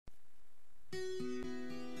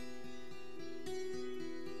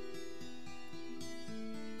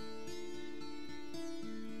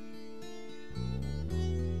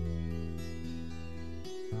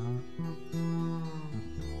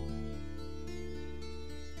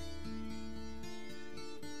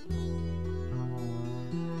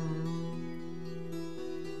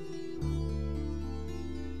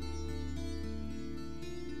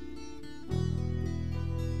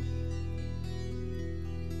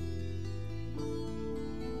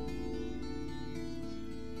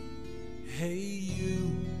Hey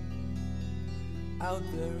you, out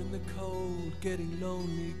there in the cold, getting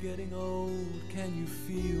lonely, getting old, can you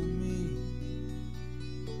feel me?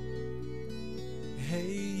 Hey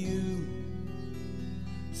you,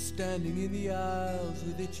 standing in the aisles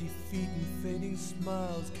with itchy feet and fainting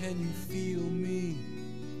smiles, can you feel me?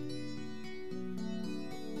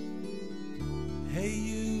 Hey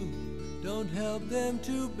you, don't help them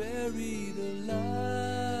to bury the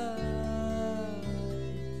light.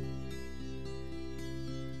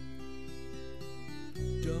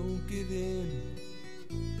 Don't give in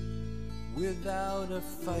without a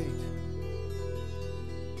fight.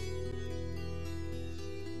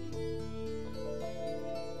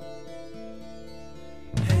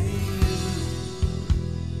 Hey you,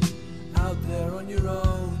 out there on your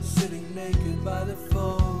own, sitting naked by the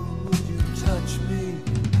phone, would you touch me?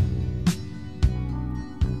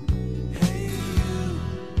 Hey you,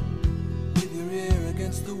 with your ear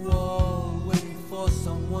against the wall, waiting for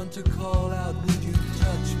someone to call out, would you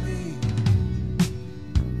touch me?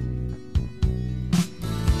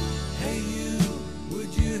 Hey you,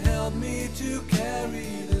 would you help me to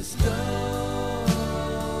carry the stone?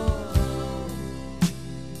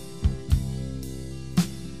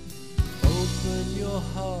 Open your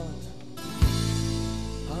heart,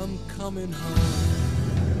 I'm coming home.